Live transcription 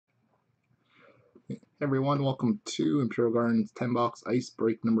Everyone, welcome to Imperial Gardens 10 box ice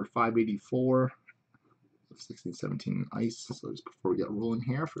break number 584 of 16-17 ice. So just before we get rolling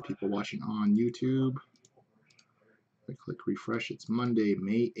here, for people watching on YouTube, I click refresh. It's Monday,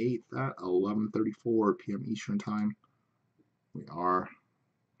 May 8th at 11:34 p.m. Eastern Time. We are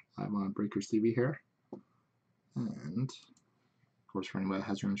live on Breakers TV here. And of course, for anybody that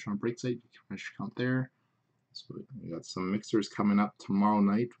has your insurance break site, you can finish your count there. So we got some mixers coming up tomorrow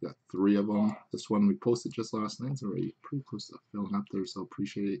night. We got 3 of them. This one we posted just last night. It's already pretty close to filling up there, so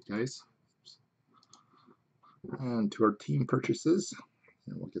appreciate it, guys. And to our team purchases,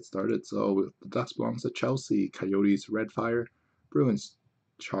 and we'll get started. So the Ducks belongs to Chelsea, Coyotes Red Fire, Bruins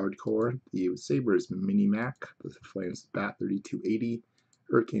Charred Core, the Sabres Mini Mac, the Flames Bat 3280,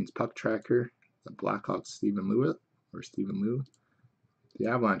 Hurricanes Puck Tracker, the Blackhawks Stephen Lew, the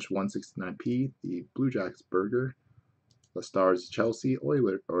Avalanche 169p, the Blue Jackets Burger, the Stars Chelsea,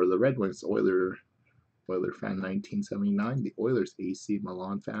 the Red Wings Oiler fan 1979, the Oilers AC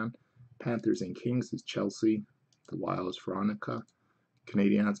Milan fan, Panthers and Kings is Chelsea, the Wild is Veronica,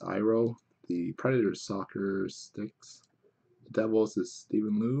 Canadiens Iro, the Predators Soccer Sticks, the Devils is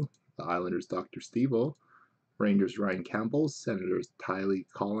Stephen Liu, the Islanders Dr. Stevo, Rangers Ryan Campbell, Senators Tylee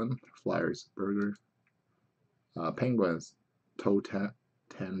Collin, Flyers Burger, Penguins Toe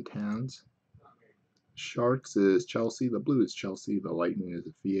Tans, Sharks is Chelsea, the Blues Chelsea, the Lightning is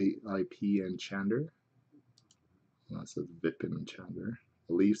VIP and Chander. That says Vipin and Chander.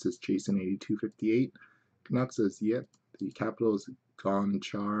 The Leafs is Jason 8258. Canucks is Yep. The Capitals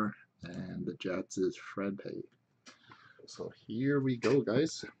Gonchar, and the Jets is Fred Pay. So here we go,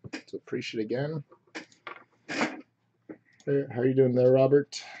 guys. So appreciate it again. Hey, how are you doing there,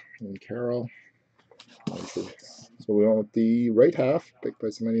 Robert and Carol? So we went with the right half, picked by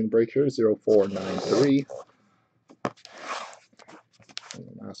somebody in the break here, 0493. And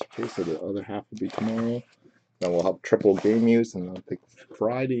the master case, so the other half will be tomorrow. Then we'll have triple game use, and then I think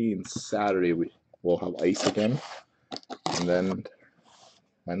Friday and Saturday we'll have ice again. And then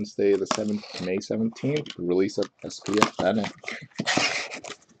Wednesday, May 17th, release of SPF Bennett.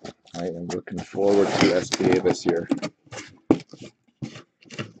 I am looking forward to SPA this year.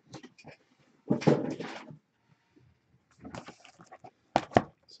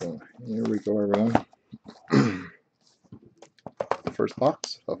 So here we go, everyone. First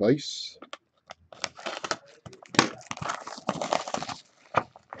box of ice.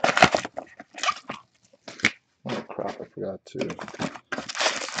 Oh crap, I forgot to.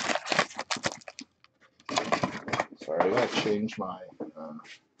 Sorry, I gotta change my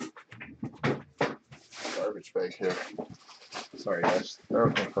garbage bag here. Sorry guys, bear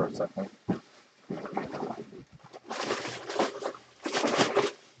with me for a second.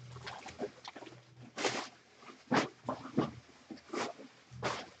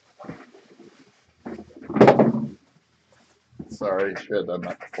 Sorry, should have done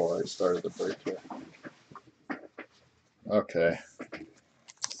that before I started the break here. Okay.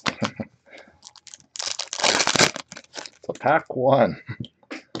 So pack 1.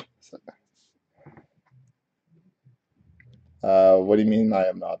 What do you mean I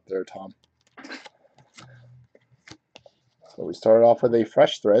am not there, Tom? So we started off with a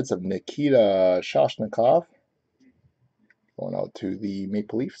fresh threads of Nikita Shoshnikov going out to the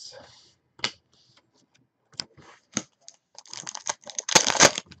Maple Leafs.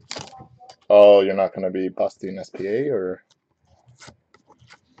 Oh, you're not going to be busting SPA, or?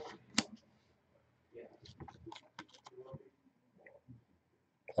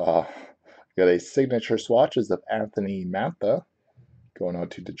 Got a signature swatches of Anthony Mantha going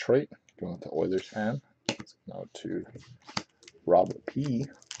out to Detroit, going out to Oilers fan. It's going out to Robert P.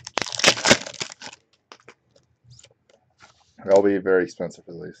 That'll be very expensive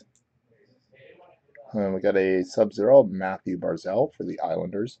for these. And we got a Sub-Zero Matthew Barzal for the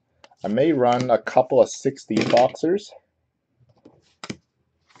Islanders. I may run a couple of 60 boxers.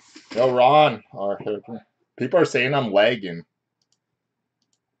 Yo, Ron. People are saying I'm lagging.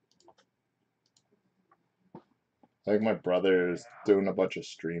 I think my brother is doing a bunch of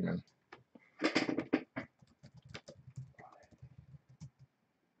streaming.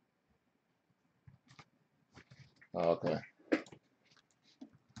 Okay.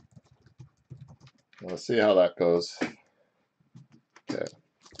 Let's see how that goes. Okay.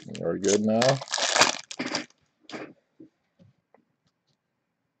 We're good now.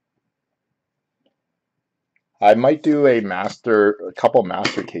 I might do a couple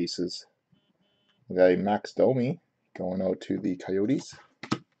master cases. We got a Max Domi going out to the Coyotes.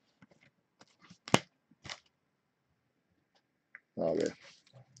 Okay.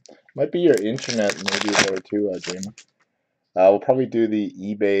 Might be your internet maybe there too, Jamie. We'll probably do the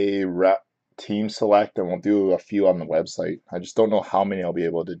eBay team select, and we'll do a few on the website. I just don't know how many I'll be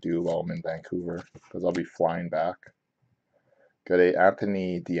able to do while I'm in Vancouver because I'll be flying back. Got a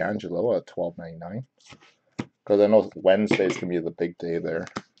Anthony D'Angelo at $12.99 because I know Wednesday's gonna be the big day there.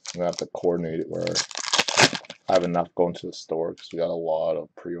 I'm gonna have to coordinate it where I have enough going to the store because we got a lot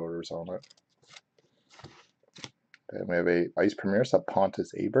of pre-orders on it. And we have a Ice Premier's at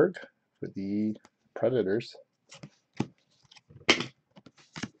Pontus Aberg for the Predators.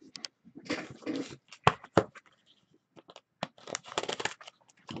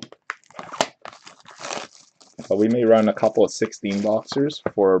 But we may run a couple of 16 boxers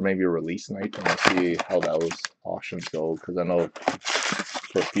for maybe a release night, and we'll see how those auctions go. Because I know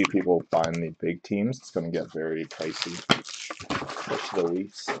for a few people buying the big teams, it's going to get very pricey, especially the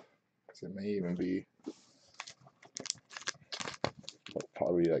lease. Because it may even be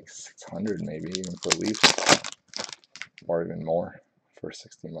probably like 600, maybe even for lease, or even more for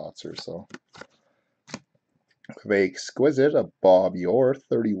 16 boxers. So we have a exquisite of Bob Orr,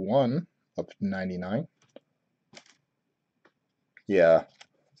 31 of 99. Yeah,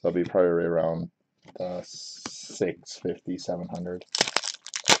 so it'll be probably right around 650, 700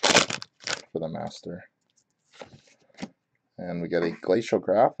 for the master. And we got a glacial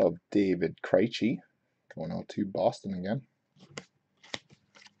graph of David Krejci going out to Boston again.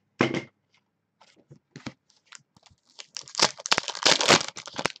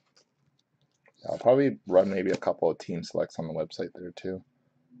 I'll probably run maybe a couple of team selects on the website there too.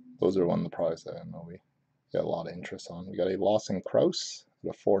 Those are one of the products that I know we got a lot of interest on. We got a Lawson Krause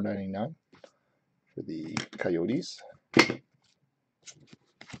at $4.99 for the Coyotes.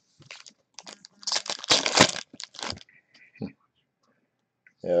 Yeah,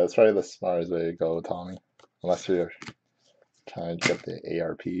 that's probably the smartest way to go, Tommy. Unless you're trying to get the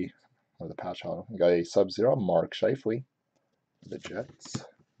ARP or the patch auto. We got a Sub-Zero Mark Scheifele for the Jets.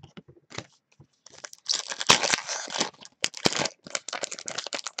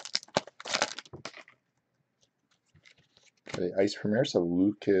 The Ice Premiers of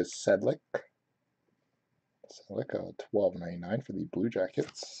Lucas Sedlick. Sedlick at $12.99 for the Blue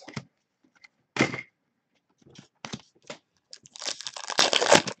Jackets.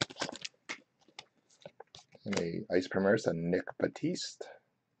 And the Ice Premiers of Nick Batiste.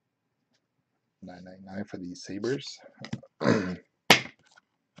 $9.99 for the Sabres. On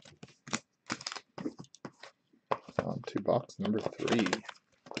to box number 3.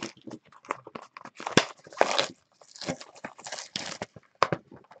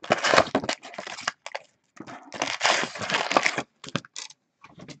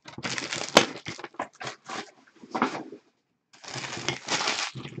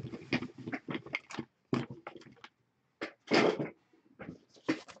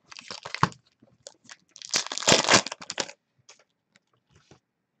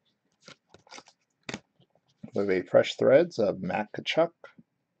 We have a Fresh Threads of Matt Tkachuk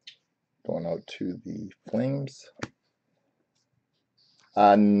going out to the Flames.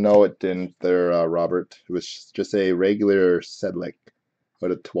 No, it didn't there, Robert. It was just a regular Sedlick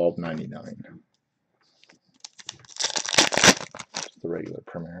out of $12.99. Just the regular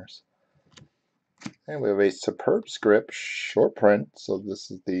Premiers. And we have a Superb Script short print. So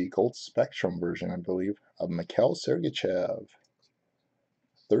this is the Gold Spectrum version, I believe, of Mikhail Sergachev.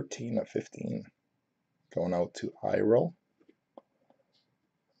 13 of 15. Going out to Iro.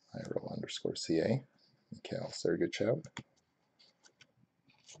 Iro_CA. Mikhail Sergachev.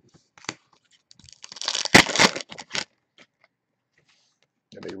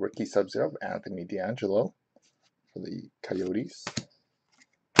 Got a rookie Sub-Zero of Anthony D'Angelo for the Coyotes.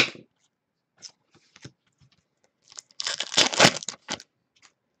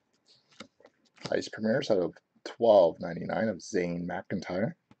 Ice Premiers out of $12.99 of Zane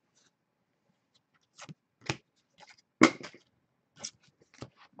McIntyre.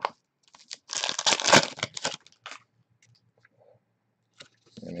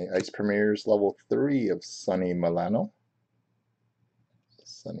 And the Ice Premiers level 3 of Sonny Milano.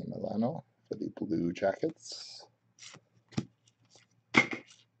 Sonny Milano for the Blue Jackets.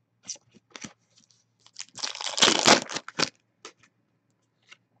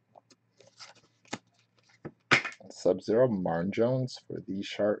 Sub-Zero Marn Jones for the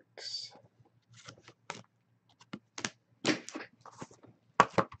Sharks.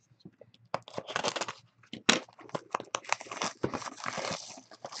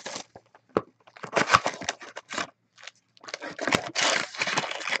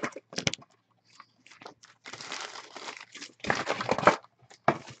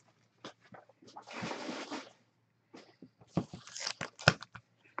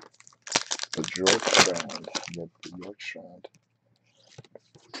 The Bjorkstrand.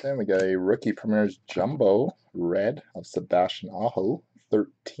 Then we got a Rookie Premier's Jumbo Red of Sebastian Aho,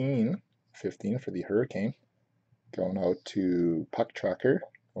 13/15 for the Hurricane. Going out to Puck Tracker,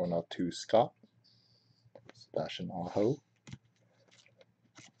 going out to Scott, Sebastian Aho.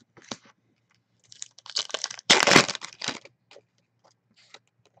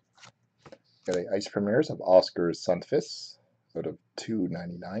 Got a Ice Premiers of Oscar Sundqvist out of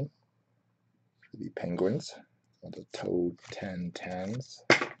 2/99 for the Penguins. Got the Toe 10/10s.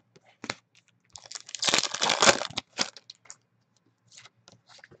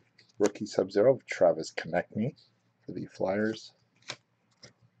 Rookie Sub-Zero of Travis Konechny for the Flyers.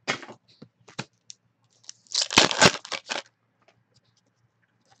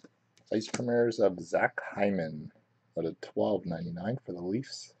 Ice Premiers of Zach Hyman out of 12/99 for the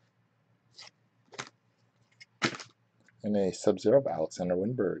Leafs. And a Sub-Zero of Alexander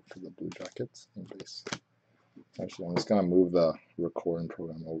Wennberg for the Blue Jackets in base. Actually, I'm just going to move the recording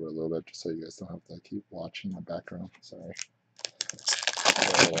program over a little bit just so you guys don't have to keep watching the background. Sorry.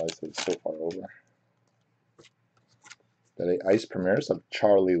 Otherwise, it's so far over. Got a Ice Premiers of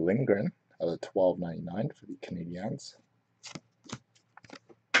Charlie Lindgren out of 12/99 for the Canadiens.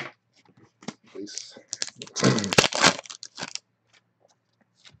 Base.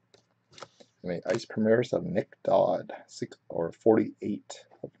 And a Ice Premiers of Nick Dodd, 48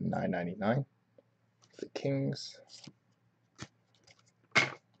 of 9/99 for the Kings.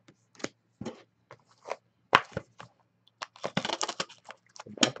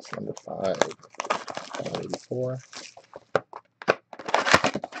 Box number 5, 584.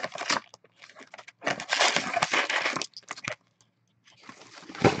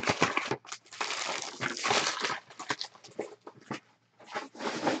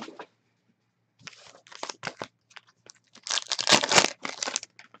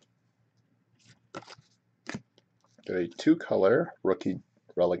 Got a 2-color Rookie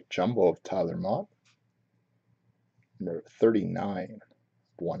Relic Jumbo of Tyler Mott, number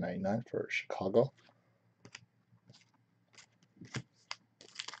 39/199 for Chicago.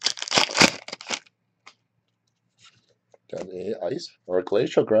 Got a Ice or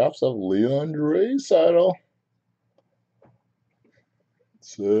Glacial Graphs of Leon Draisaitl.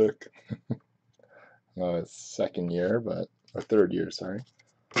 Sick. It's second year, or third year, sorry.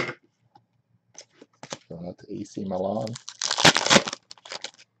 Going out to AC Milan.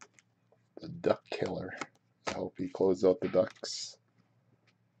 The Duck Killer. I hope he closes out the Ducks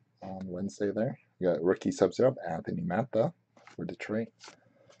on Wednesday there. We got Rookie Sub-Zero of Anthony Mantha for Detroit.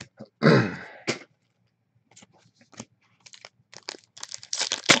 Got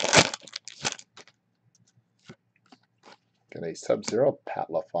a Sub-Zero of Pat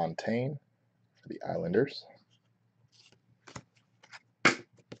LaFontaine for the Islanders.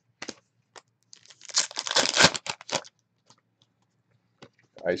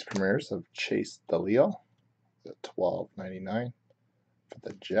 Ice Premiers of Chase DeLeo at 12/99 for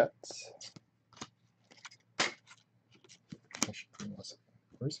the Jets.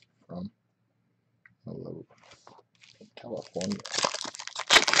 Where's he from? Hello, California.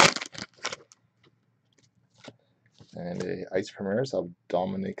 And a Ice Premiers of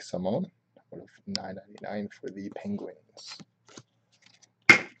Dominic Simone out of 9/99 for the Penguins.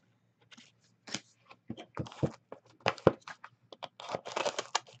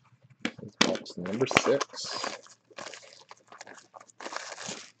 Box number 6.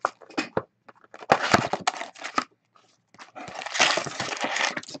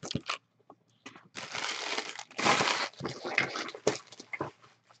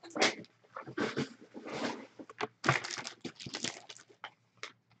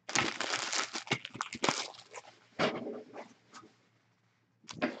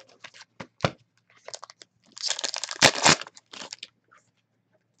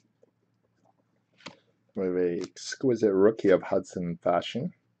 We have a exquisite Rookie of Hudson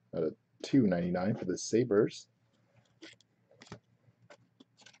Fashion at a 2/99 for the Sabres.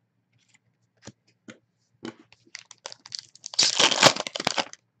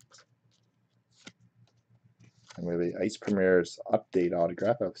 And we have a Ice Premiers update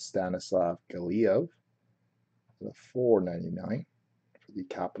autograph of Stanislav Galiev at a 4/99 for the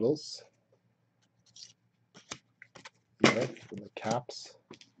Capitals. Yeah, for the Caps.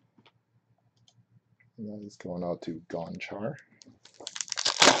 And that is going out to Gonchar.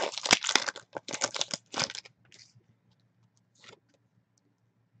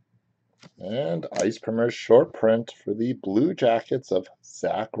 And Ice Premier's short print for the Blue Jackets of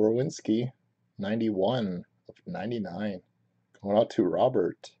Zach Rowinski, 91/99. Going out to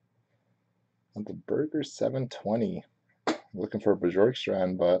Robert. And the Burger 720. Looking for a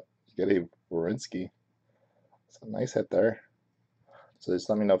Bjorkstrand, but you get a Rowinski. It's a nice hit there. So just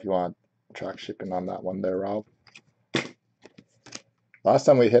let me know if you want track shipping on that one there, Rob. Last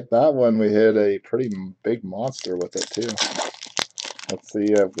time we hit that one, we hit a pretty big monster with it too. Let's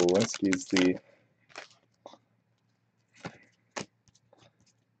see if Walensky's the...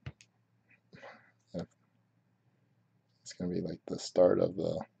 It's going to be like the start of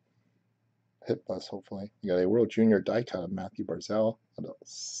the hit bus, hopefully. You got a World Junior die cut of Matthew Barzal at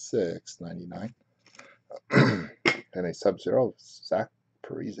 $6.99. And a Sub-Zero of Zach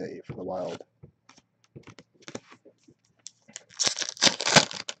Parise for the Wild.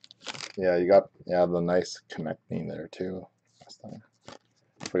 Yeah, you got the nice connecting there too last time.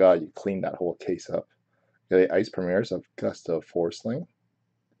 Forgot you cleaned that whole case up. You got the Ice Premieres of Gustav Forsling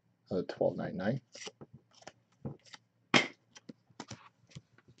at $12.99.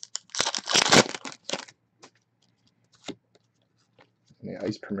 And the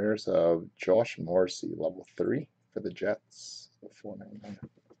Ice Premieres of Josh Morrissey, level 3 for the Jets at $4.99.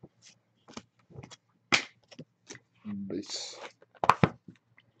 Base.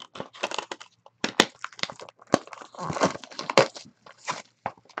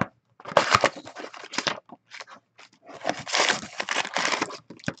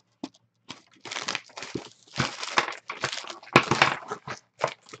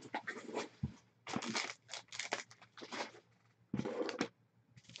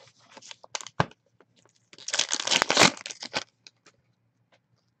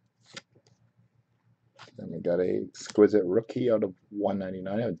 Then we got a exquisite rookie out of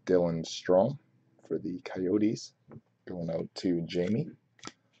 $1.99 of Dylan Strome for the Coyotes, going out to Jamie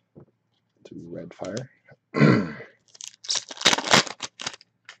to Redfire.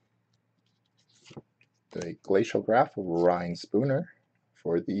 The Glacial Graph of Ryan Spooner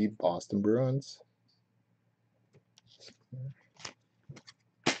for the Boston Bruins.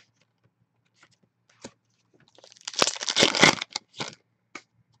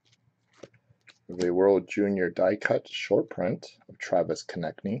 The World Junior die cut short print of Travis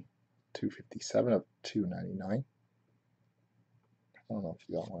Konechny, $257 of $2.99. I don't know if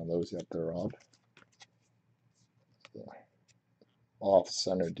you got one of those yet there, Rob. The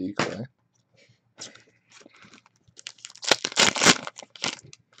off-center decoy.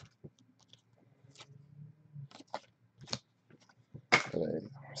 A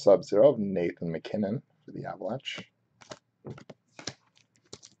Sub-Zero of Nathan McKinnon for the Avalanche.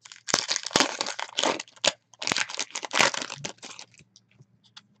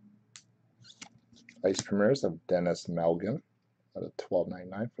 Ice Premieres of Dennis Malgin at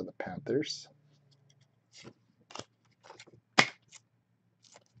 $12.99 for the Panthers.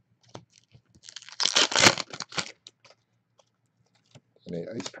 And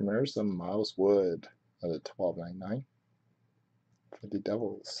the Ice Premieres of Miles Wood at $12.99 for the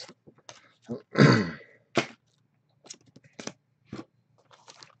Devils.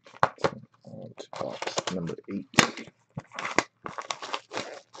 On to box number 8.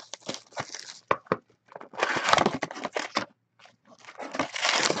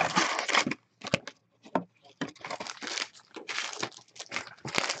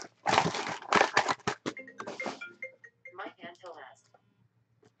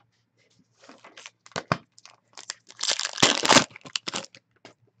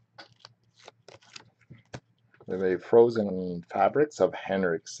 We have a Frozen Fabrics of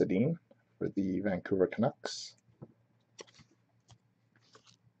Henrik Sedin for the Vancouver Canucks.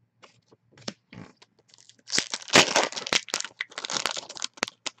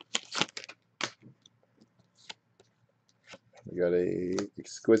 We got a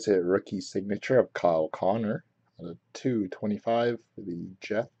exquisite rookie signature of Kyle Connor at $2.25 for the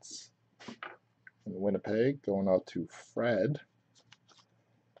Jets. And Winnipeg going out to Fred.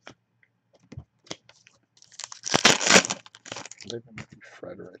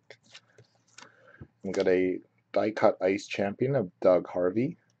 Frederick. We got a die cut ice champion of Doug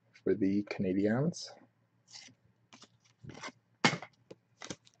Harvey for the Canadiens.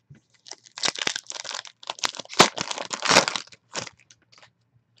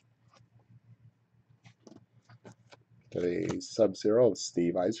 Got a Sub-Zero of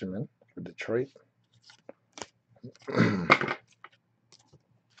Steve Yzerman for Detroit.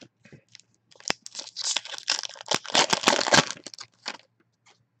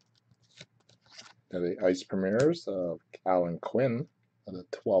 Got a Ice Premieres of Alan Quinn at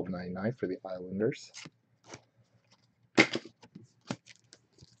 $12.99 for the Islanders.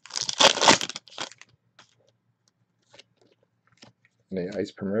 And the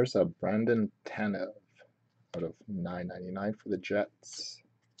Ice Premieres of Brandon Tanev out of $9.99 for the Jets.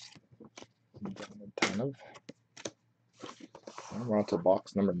 Brandon Tanev. And we're on to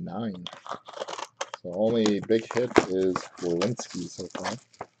box number 9. The only big hit is Walensky so far,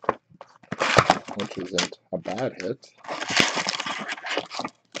 which isn't a bad hit.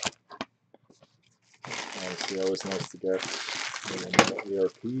 Honestly, always nice to get an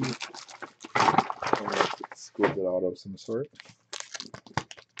ERP or squid it out of some sort.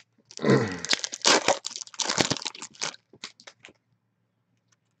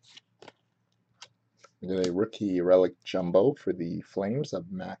 We get a rookie relic jumbo for the Flames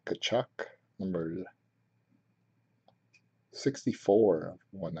of Matt Tkachuk, number 64 of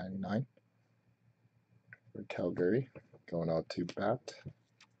 199 for Calgary, going out to Bat.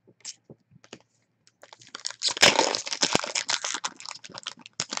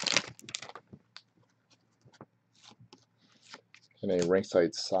 And a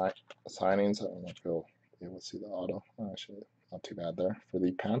ringside signings. I don't know if you'll be able to see the auto. Actually, not too bad there. For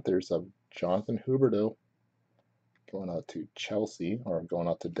the Panthers of Jonathan Huberdeau, going out to Chelsea, or going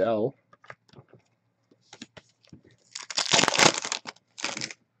out to Dell.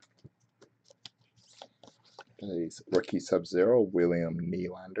 A rookie Sub-Zero, William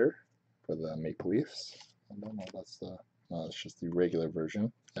Nylander for the Maple Leafs. I don't know, that's the, no, it's just the regular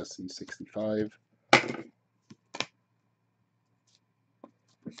version, SC65.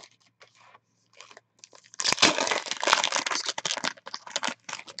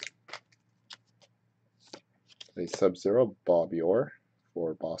 A Sub-Zero, Bobby Orr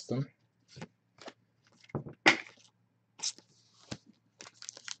for Boston.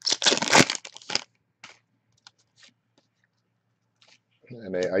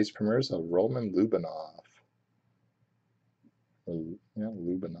 And a Ice Premiers of Roman Lubinov. Yeah,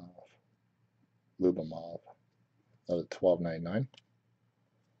 Lubomov. Out of $12.99.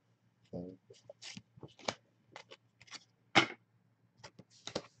 And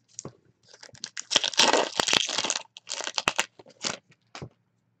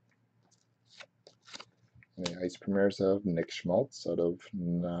the Ice Premiers of Nick Schmaltz out of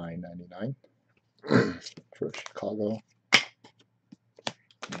 $9.99 for Chicago.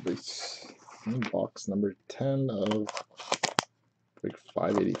 Base box number 10 of like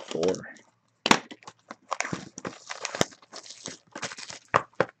 584.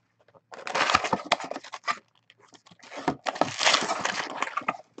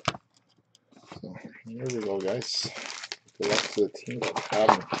 So here we go, guys. Good luck to the team that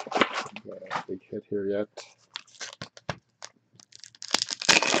haven't got a big hit here yet.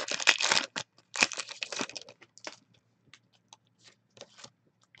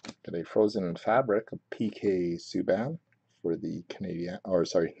 Got a Frozen Fabric of PK Subban for the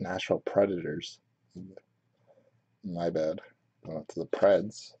Nashville Predators. My bad. Going up to the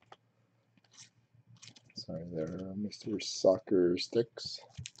Preds. Sorry there, Mr. Soccer Sticks.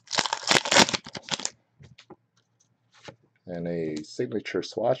 And a signature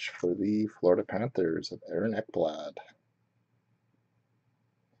swatch for the Florida Panthers of Aaron Ekblad.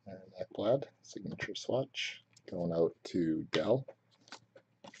 Aaron Ekblad, signature swatch, going out to Dell.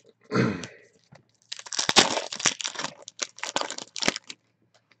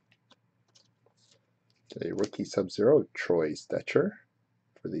 A rookie Sub-Zero, Troy Stecher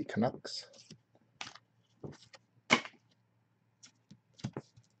for the Canucks.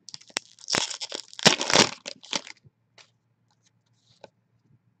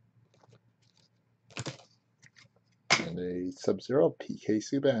 And a Sub-Zero, PK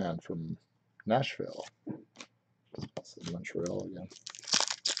Subban from Nashville. Montreal again.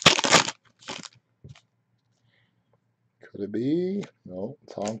 Could it be? No,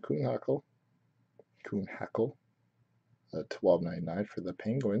 Tom Kuhnhackl. At $12.99 for the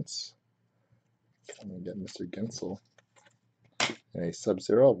Penguins. Can we get Mr. Gensel? And a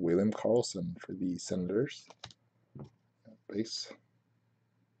Sub-Zero of William Karlsson for the Senators. Base.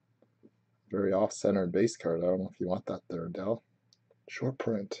 Very off-centered base card. I don't know if you want that there, Dell. Short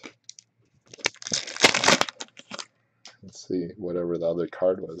print. Let's see, whatever the other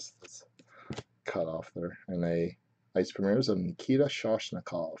card was, that's cut off there. And a Ice Premiers of Nikita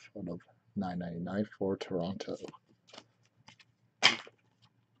Shoshnikov out of $9.99 for Toronto.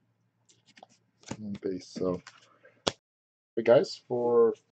 Base. So, hey guys, for